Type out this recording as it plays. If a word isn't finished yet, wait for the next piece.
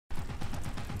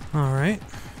Alright.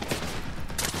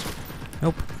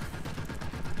 Nope.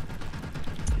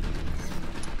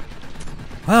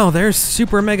 Well, there's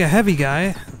Super Mega Heavy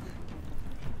Guy.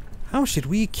 How should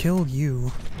we kill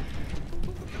you?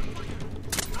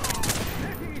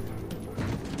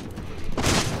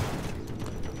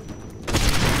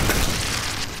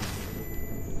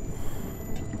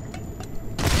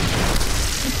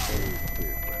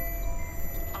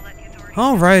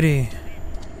 Alrighty.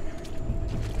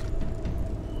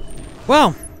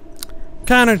 Well,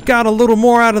 kind of got a little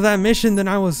more out of that mission than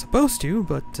I was supposed to,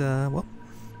 but, well.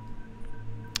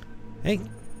 Hey.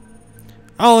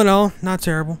 All in all, not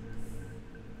terrible.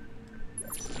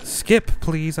 Skip,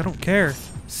 please. I don't care.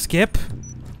 Skip.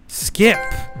 Skip.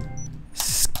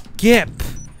 Skip.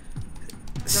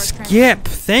 Skip.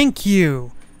 Thank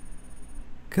you.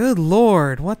 Good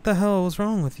lord. What the hell was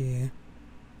wrong with you?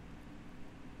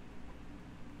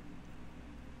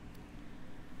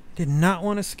 Did not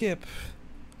want to skip.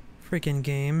 Freaking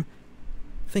game.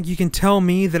 Think you can tell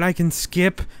me that I can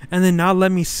skip and then not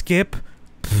let me skip?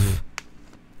 Pfft.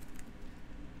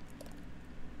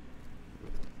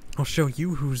 I'll show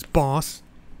you who's boss.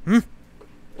 Hmm?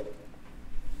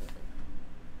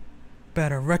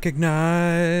 Better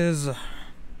recognize.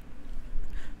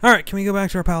 Alright, can we go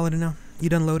back to our paladin now? You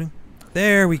done loading?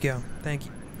 There we go. Thank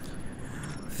you.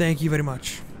 Thank you very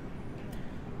much.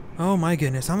 Oh my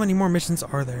goodness, how many more missions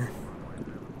are there?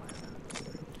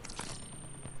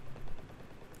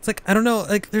 It's like, I don't know,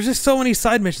 like, there's just so many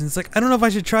side missions. Like, I don't know if I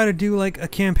should try to do, like, a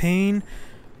campaign,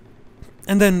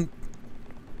 and then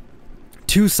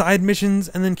 2 side missions,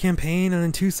 and then campaign, and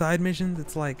then 2 side missions.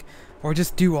 It's like, or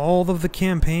just do all of the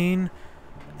campaign,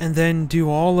 and then do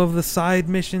all of the side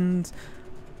missions.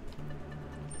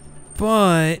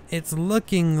 But, it's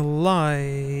looking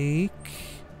like...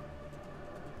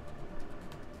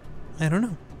 I don't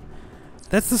know.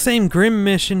 That's the same Grim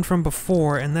mission from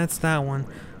before, and that's that one.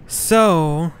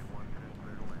 So,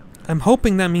 I'm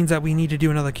hoping that means that we need to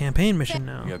do another campaign mission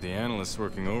now. You got the analysts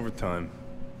working overtime.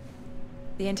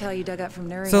 The intel you dug up from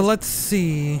Nuri. So let's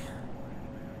see.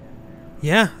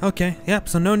 Yeah, okay. Yep,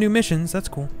 so no new missions. That's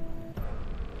cool.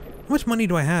 How much money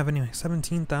do I have anyway?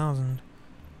 17,000.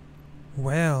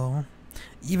 Well,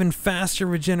 even faster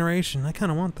regeneration. I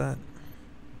kind of want that.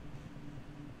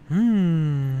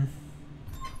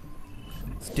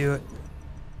 Let's do it.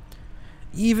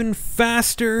 Even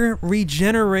faster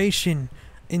regeneration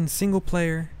in single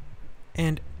player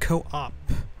and co-op.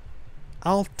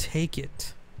 I'll take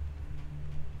it.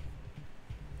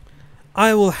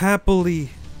 I will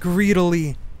happily,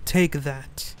 greedily take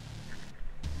that.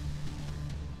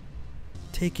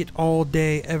 Take it all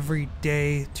day, every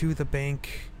day to the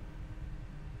bank.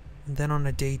 And then on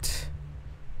a date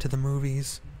to the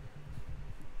movies.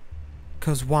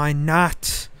 'Cause why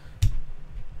not?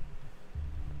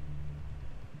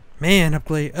 Man,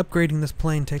 upgrading this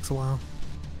plane takes a while.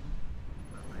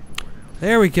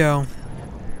 There we go.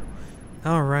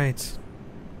 Alright.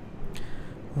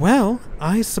 Well,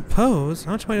 I suppose...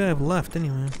 How much money do I have left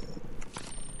anyway?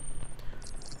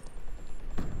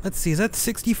 Let's see, is that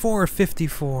 64 or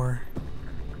 54?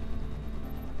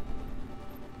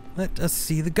 Let us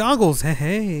see the goggles. Hey,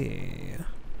 hey.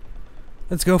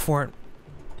 Let's go for it.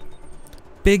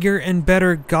 Bigger and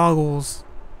better goggles.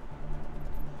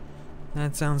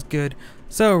 That sounds good.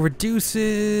 So,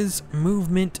 reduces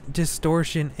movement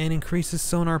distortion and increases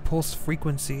sonar pulse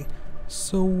frequency.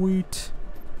 Sweet.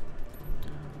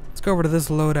 Let's go over to this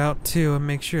loadout too and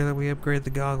make sure that we upgrade the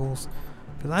goggles.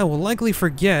 Because I will likely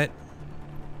forget.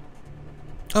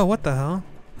 Oh, what the hell?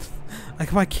 I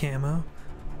can buy camo.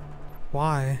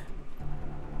 Why?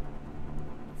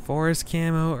 Forest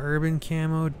camo, urban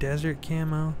camo, desert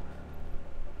camo.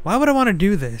 Why would I want to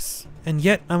do this? And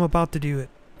yet I'm about to do it.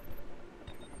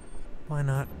 Why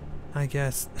not? I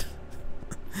guess.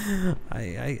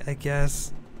 I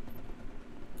guess.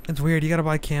 It's weird. You gotta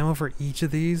buy camo for each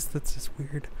of these. That's just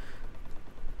weird.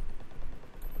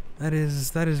 That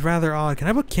is rather odd. Can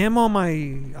I put camo on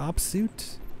my op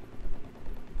suit?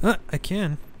 I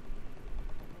can.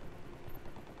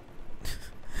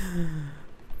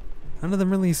 None of them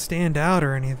really stand out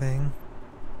or anything.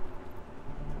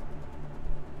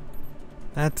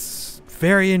 That's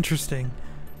very interesting.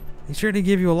 He's sure to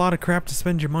give you a lot of crap to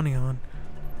spend your money on.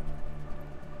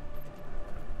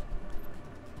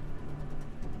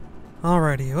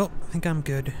 Alrighty, well, I think I'm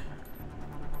good.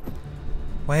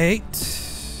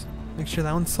 Wait. Make sure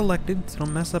that one's selected so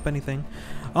don't mess up anything.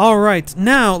 Alright,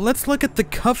 now let's look at the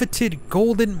coveted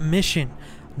golden mission.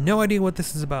 No idea what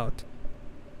this is about.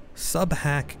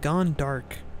 Sub-hack gone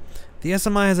dark. The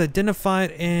SMI has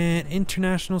identified an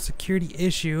international security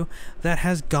issue that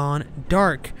has gone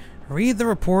dark. Read the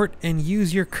report and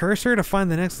use your cursor to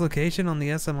find the next location on the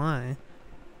SMI.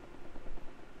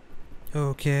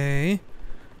 Okay.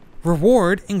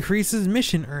 Reward increases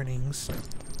mission earnings.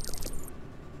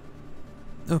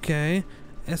 Okay.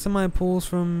 SMI pools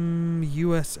from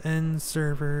USN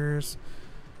servers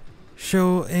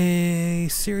show a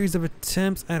series of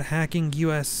attempts at hacking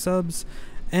US subs,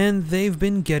 and they've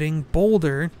been getting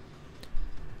bolder.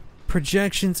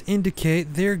 Projections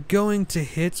indicate they're going to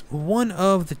hit one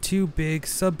of the two big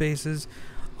sub bases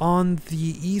on the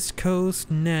East Coast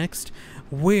next,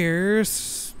 where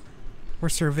we're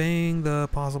surveying the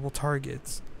possible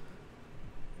targets.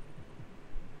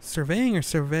 Surveying or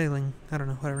surveilling? I don't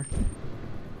know, whatever.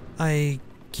 I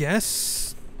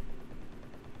guess.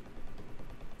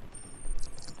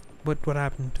 What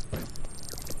happened?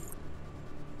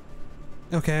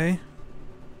 Okay.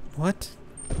 What?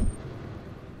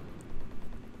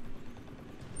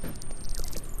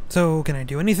 So, can I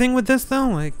do anything with this though?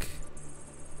 Like,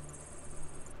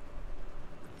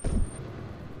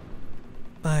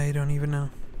 I don't even know.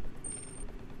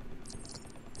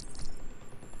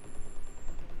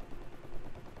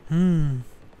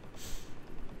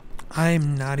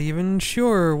 I'm not even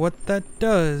sure what that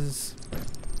does.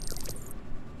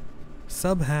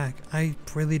 Sub-hack. I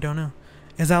really don't know.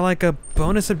 Is that like a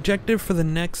bonus objective for the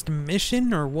next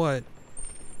mission or what?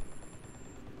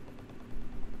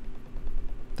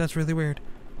 That's really weird.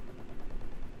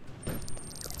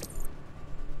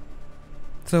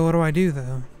 So what do I do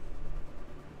though?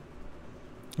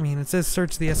 I mean, it says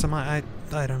search the SMI.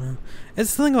 I don't know.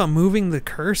 It's something about moving the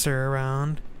cursor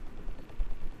around.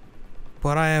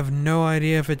 But I have no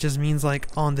idea if it just means like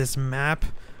on this map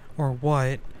or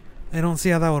what. I don't see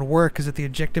how that would work, because if the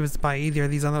objective is by either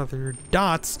of these other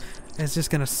dots, it's just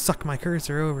gonna suck my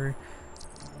cursor over.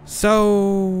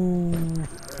 So,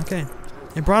 okay.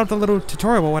 It brought up the little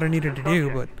tutorial about what I needed to do,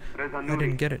 but I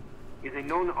didn't get it.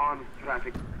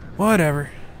 Whatever.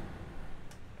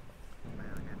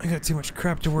 I got too much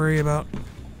crap to worry about.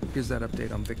 Here's that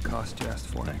update on Vic Cost you asked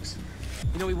for. Thanks.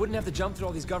 You know, we wouldn't have to jump through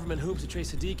all these government hoops to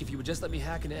trace Sadiq if you would just let me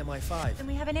hack into MI5. Then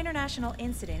we have an international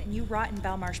incident and you rot in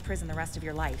Belmarsh prison the rest of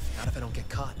your life. Not if I don't get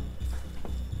caught.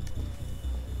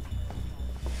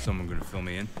 Someone gonna fill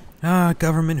me in? Ah,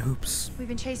 government hoops. We've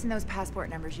been chasing those passport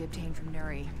numbers you obtained from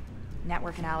Nuri.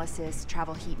 Network analysis,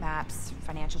 travel heat maps,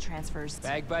 financial transfers.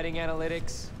 Bag-biting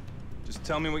analytics. Just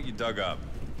tell me what you dug up.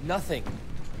 Nothing.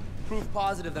 Proof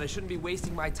positive that I shouldn't be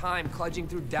wasting my time kludging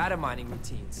through data mining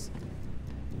routines.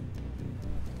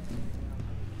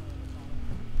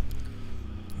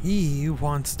 He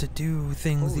wants to do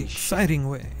things the exciting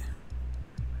way.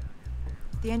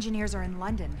 The engineers are in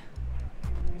London.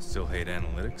 Still hate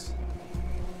analytics?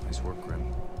 Nice work,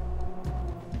 Grim.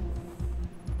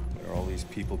 Are all these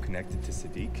people connected to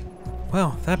Sadiq?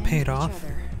 Well, that paid off.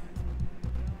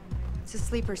 It's a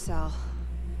sleeper cell.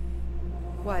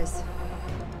 Was.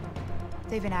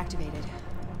 They've been activated.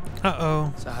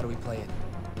 Uh-oh. So how do we play it?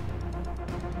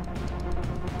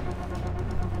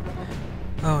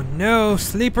 Oh no,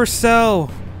 sleeper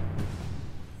cell!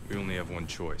 We only have one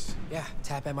choice. Yeah,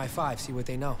 tap MI5, see what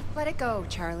they know. Let it go,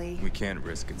 Charlie. We can't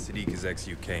risk it. Sadiq is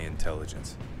ex-UK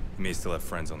intelligence. He may still have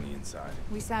friends on the inside.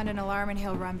 We sound an alarm and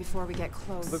he'll run before we get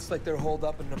close. Looks like they're holed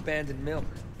up in an abandoned mill.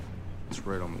 It's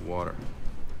right on the water.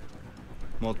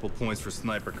 Multiple points for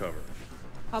sniper cover.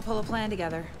 I'll pull a plan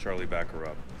together. Charlie, back her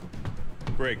up.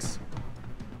 Briggs.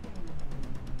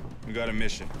 We got a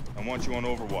mission. I want you on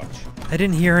Overwatch. I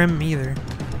didn't hear him either.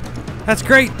 That's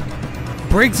great!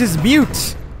 Briggs is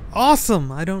mute!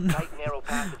 Awesome! I don't know.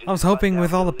 I was hoping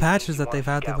with all the patches that they've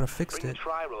had, they would have fixed it.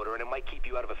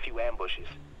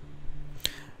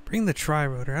 Bring the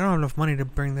tri-rotor. I don't have enough money to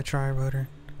bring the tri-rotor.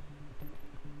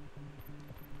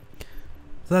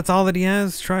 So that's all that he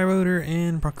has, tri-rotor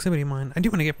and proximity mine. I do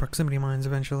want to get proximity mines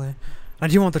eventually. I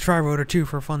do want the tri-rotor too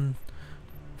for fun,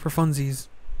 for funsies.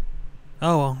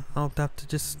 Oh well, I'll have to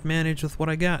just manage with what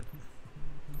I got.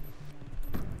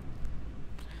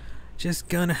 Just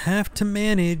gonna have to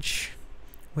manage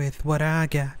with what I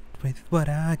got, with what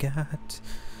I got.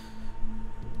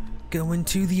 Going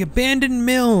to the abandoned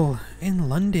mill in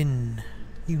London,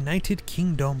 United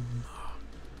Kingdom.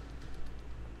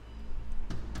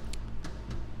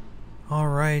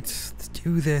 Alright, let's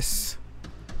do this.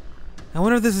 I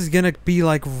wonder if this is gonna be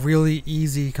like really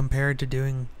easy compared to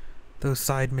doing those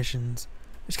side missions.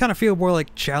 I just kind of feel more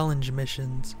like challenge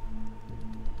missions.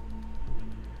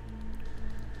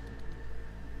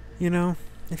 You know,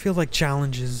 it feels like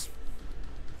challenges.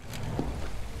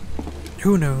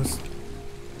 Who knows?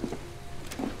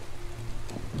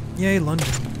 Yay, London.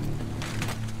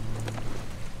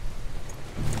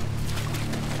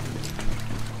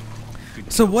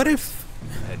 So what if...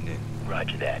 Heading in.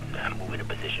 Roger that. I'm moving to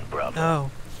position Bravo.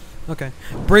 Oh. Okay.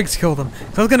 Briggs killed him.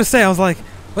 So I was gonna say, I was like,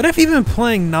 what if you've been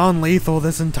playing non-lethal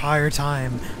this entire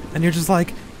time, and you're just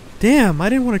like, damn, I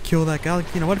didn't want to kill that guy.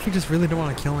 Like, you know, what if you just really don't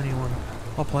want to kill anyone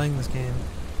while playing this game?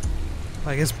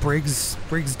 I guess Briggs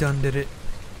done did it.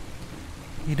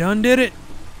 He done did it.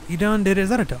 He done did it. Is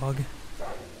that a dog?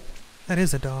 That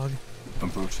is a dog.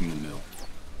 Approaching the mill.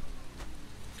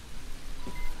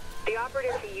 The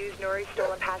operatives who used Nuri's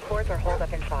stolen passports are holed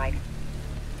up inside.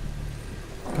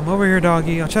 Come over here,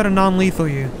 doggy. I'll try to non-lethal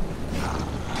you.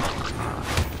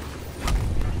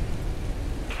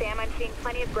 Sam, I'm seeing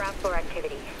plenty of ground floor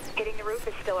activity. Hitting the roof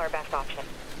is still our best option.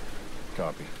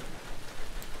 Copy.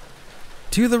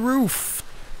 To the roof.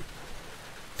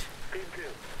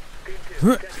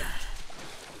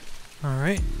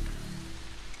 Alright.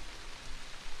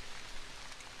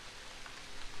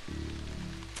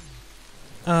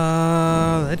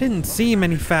 I didn't seem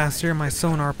any faster, my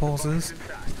sonar pulses.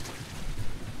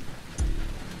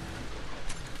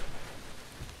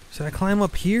 Should I climb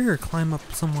up here or climb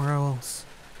up somewhere else?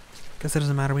 Guess it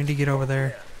doesn't matter, we need to get over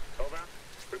there. Over.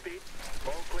 Repeat.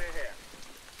 All clear here.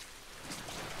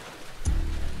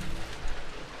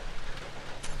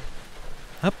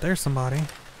 Up there's somebody.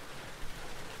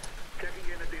 Checking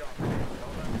in at the office.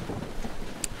 Over.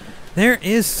 There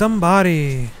is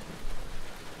somebody.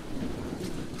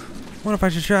 What if I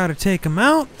should try to take him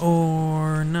out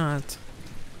or not?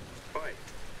 Oi,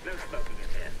 no smoking in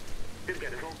here. He'll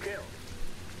get us all killed.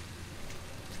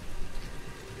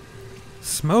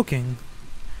 Smoking?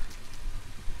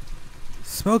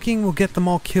 Smoking will get them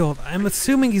all killed. I'm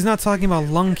assuming he's not talking about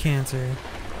lung cancer.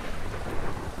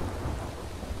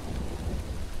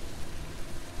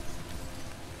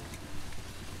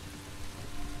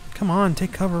 Come on,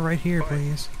 take cover right here,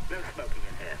 please. No smoking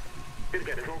in here. He'll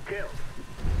get us all killed.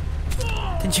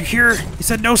 Didn't you hear? He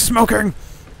said no smoking!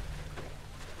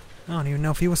 I don't even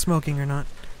know if he was smoking or not.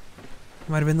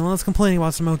 He might have been the one that's complaining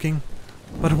about smoking.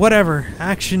 But whatever.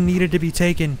 Action needed to be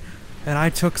taken. And I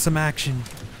took some action.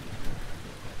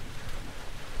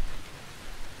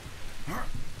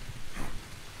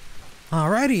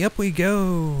 Alrighty, up we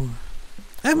go.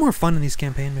 I have more fun in these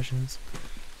campaign missions.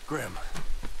 Grim,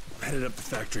 I'm headed up the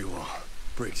factory wall.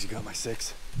 Briggs, you got my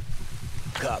 6?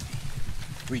 Copy.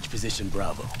 Reach position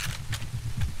Bravo.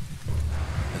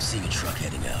 I'm seeing a truck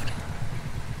heading out.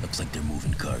 Looks like they're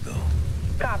moving cargo.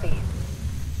 Copy.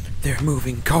 They're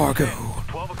moving cargo.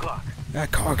 12 o'clock.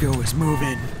 That cargo is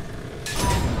moving.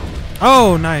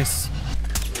 Oh, nice.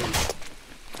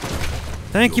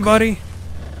 Thank you, buddy.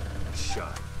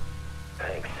 Shot.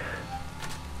 Thanks.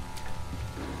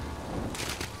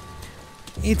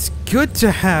 It's good to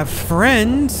have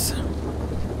friends.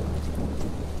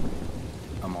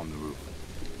 I'm on the roof.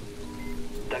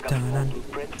 Dug up Dun, some dun. old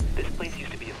blueprints. This place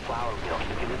used to be a flour mill.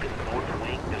 If you look at the north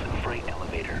wing, there's a freight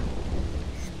elevator.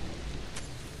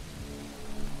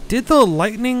 Did the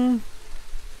lightning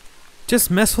just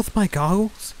mess with my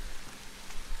goggles?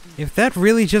 If that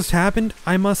really just happened,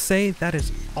 I must say that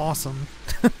is awesome.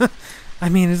 I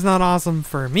mean, it's not awesome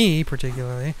for me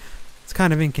particularly. It's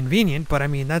kind of inconvenient, but I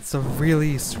mean, that's a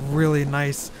really, really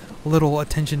nice little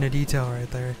attention to detail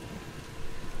right there.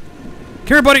 Come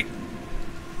here, buddy!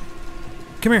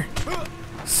 Come here.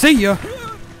 See ya!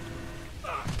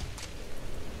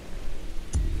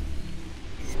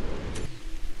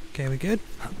 Okay, we good?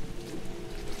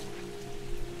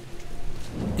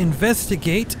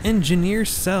 Investigate engineer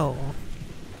cell.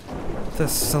 The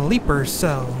sleeper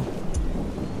cell.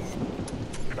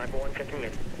 Sniper 1 checking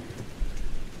in.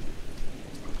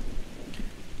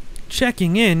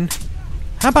 Checking in?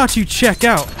 How about you check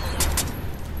out?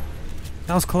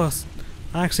 That was close.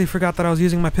 I actually forgot that I was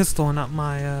using my pistol and not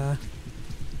my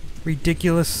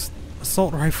ridiculous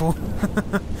assault rifle.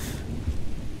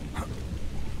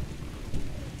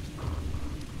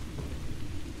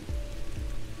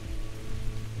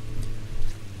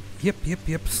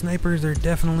 Yep. Snipers are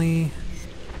definitely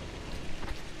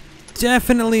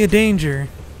a danger.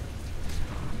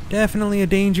 Definitely a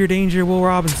danger, Will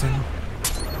Robinson.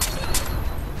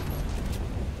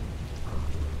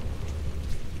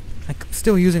 I'm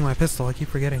still using my pistol, I keep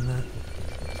forgetting that.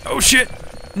 Oh shit!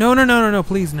 No,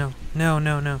 please no. No.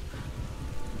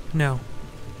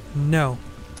 No.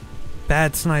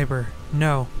 Bad sniper.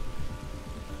 No.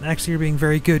 Actually, you're being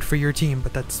very good for your team,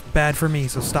 but that's bad for me,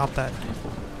 so stop that.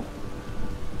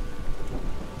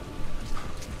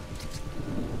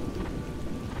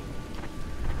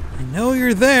 I know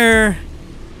you're there.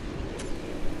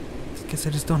 Guess I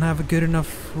just don't have a good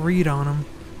enough read on him.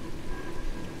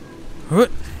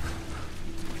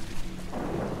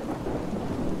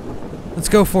 Let's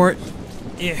go for it.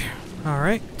 Yeah.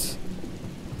 Alright.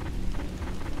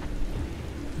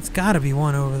 It's gotta be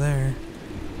one over there.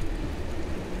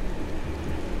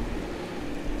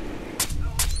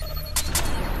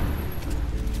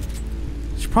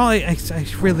 Probably, I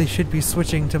really should be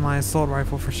switching to my assault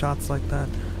rifle for shots like that.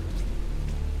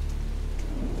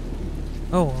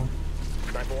 Oh well.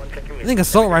 I think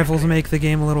assault rifles make the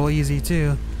game a little easy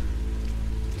too.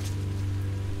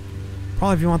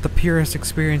 Probably if you want the purest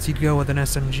experience, you'd go with an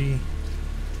SMG.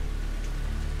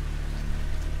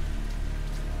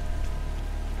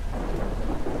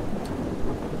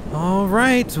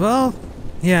 Alright, well,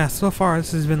 yeah, so far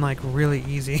this has been like really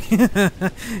easy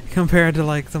compared to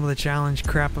like some of the challenge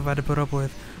crap I've had to put up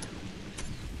with.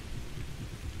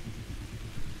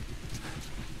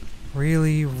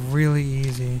 Really, really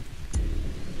easy.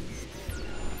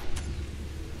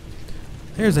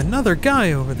 There's another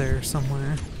guy over there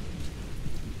somewhere.